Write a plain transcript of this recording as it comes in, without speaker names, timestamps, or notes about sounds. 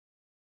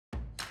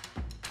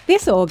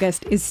This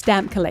August is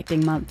stamp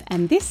collecting month,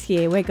 and this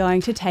year we're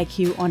going to take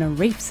you on a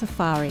reef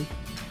safari.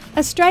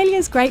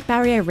 Australia's Great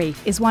Barrier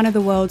Reef is one of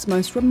the world's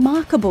most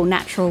remarkable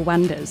natural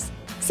wonders.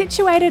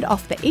 Situated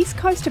off the east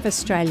coast of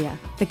Australia,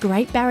 the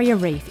Great Barrier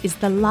Reef is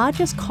the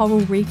largest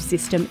coral reef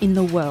system in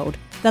the world,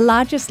 the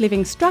largest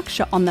living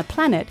structure on the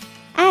planet,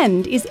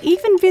 and is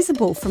even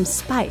visible from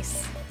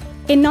space.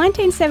 In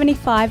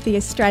 1975, the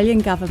Australian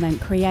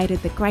government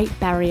created the Great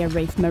Barrier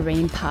Reef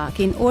Marine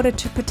Park in order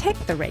to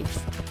protect the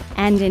reef,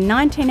 and in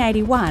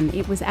 1981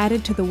 it was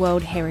added to the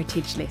World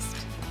Heritage List.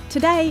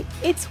 Today,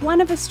 it's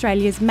one of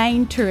Australia's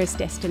main tourist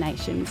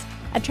destinations,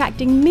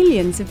 attracting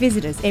millions of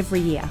visitors every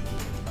year.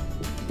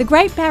 The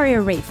Great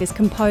Barrier Reef is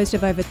composed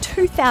of over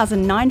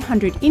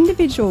 2,900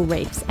 individual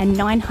reefs and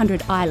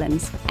 900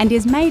 islands, and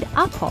is made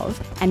up of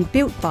and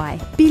built by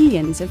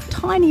billions of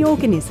tiny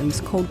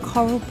organisms called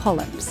coral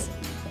polyps.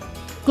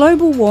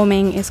 Global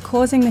warming is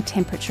causing the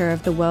temperature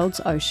of the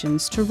world's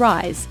oceans to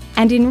rise,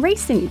 and in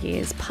recent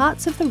years,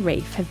 parts of the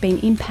reef have been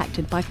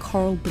impacted by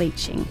coral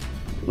bleaching,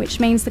 which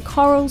means the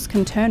corals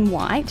can turn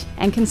white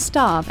and can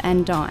starve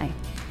and die.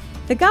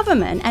 The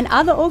government and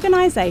other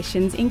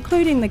organisations,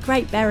 including the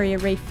Great Barrier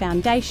Reef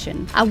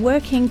Foundation, are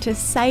working to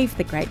save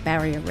the Great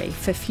Barrier Reef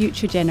for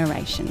future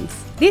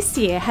generations. This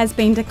year has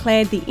been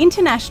declared the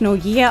International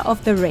Year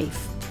of the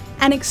Reef.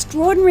 An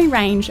extraordinary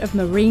range of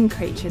marine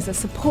creatures are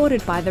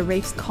supported by the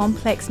reef's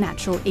complex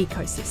natural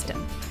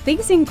ecosystem.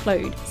 These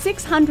include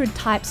 600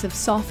 types of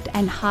soft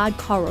and hard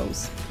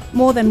corals,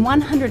 more than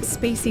 100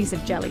 species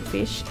of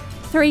jellyfish,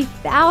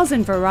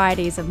 3,000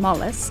 varieties of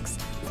mollusks,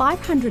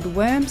 500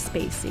 worm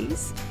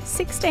species,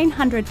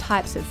 1,600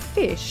 types of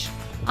fish,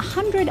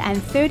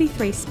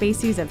 133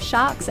 species of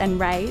sharks and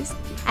rays,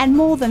 and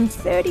more than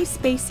 30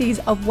 species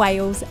of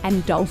whales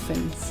and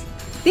dolphins.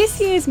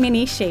 This year's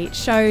mini sheet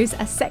shows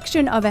a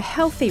section of a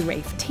healthy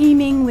reef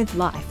teeming with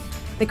life.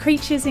 The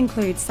creatures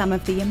include some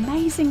of the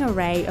amazing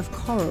array of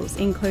corals,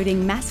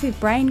 including massive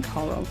brain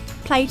coral,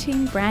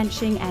 plating,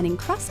 branching and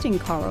encrusting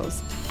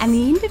corals, and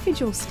the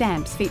individual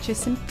stamps feature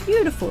some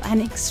beautiful and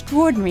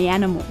extraordinary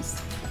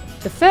animals.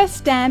 The first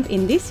stamp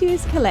in this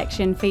year's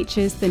collection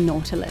features the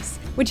nautilus,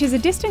 which is a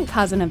distant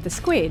cousin of the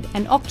squid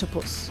and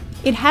octopus.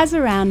 It has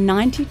around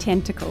 90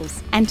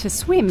 tentacles, and to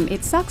swim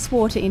it sucks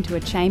water into a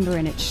chamber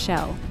in its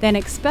shell, then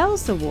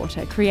expels the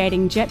water,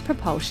 creating jet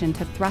propulsion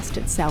to thrust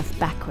itself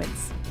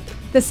backwards.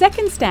 The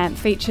second stamp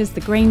features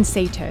the green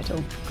sea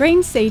turtle.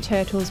 Green sea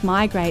turtles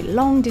migrate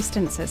long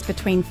distances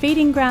between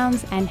feeding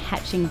grounds and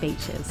hatching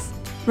beaches.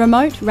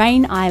 Remote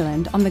Rain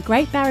Island on the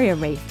Great Barrier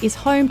Reef is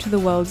home to the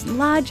world's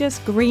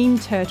largest green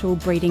turtle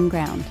breeding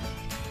ground.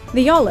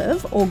 The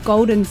olive, or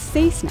golden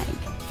sea snake,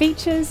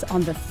 features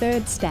on the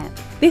third stamp.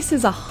 This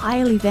is a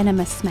highly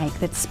venomous snake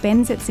that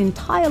spends its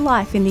entire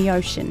life in the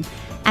ocean,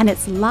 and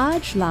its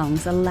large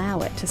lungs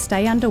allow it to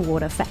stay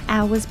underwater for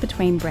hours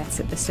between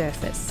breaths at the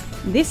surface.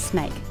 This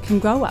snake can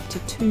grow up to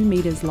 2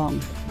 meters long.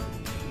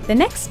 The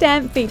next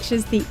stamp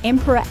features the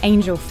emperor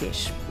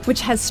angelfish,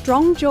 which has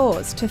strong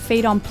jaws to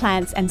feed on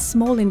plants and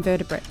small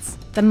invertebrates.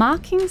 The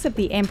markings of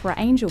the emperor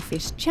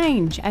angelfish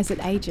change as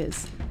it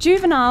ages.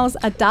 Juveniles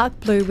are dark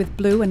blue with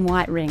blue and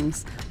white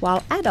rings,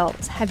 while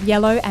adults have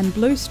yellow and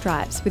blue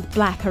stripes with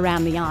black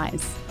around the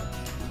eyes.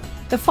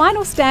 The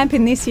final stamp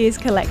in this year's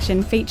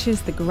collection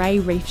features the grey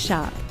reef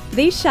shark.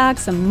 These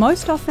sharks are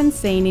most often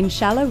seen in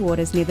shallow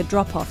waters near the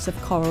drop-offs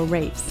of coral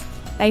reefs.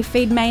 They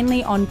feed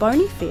mainly on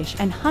bony fish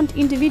and hunt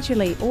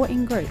individually or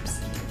in groups.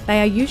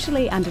 They are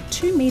usually under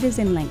 2 meters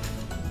in length.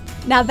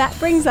 Now that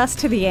brings us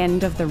to the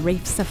end of the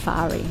Reef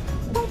Safari.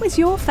 What was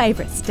your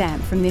favourite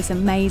stamp from this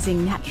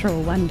amazing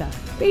natural wonder?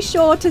 Be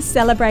sure to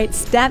celebrate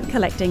Stamp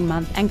Collecting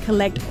Month and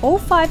collect all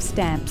 5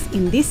 stamps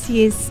in this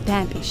year's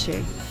stamp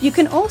issue. You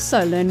can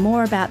also learn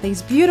more about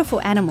these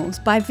beautiful animals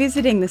by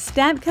visiting the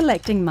Stamp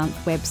Collecting Month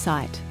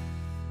website.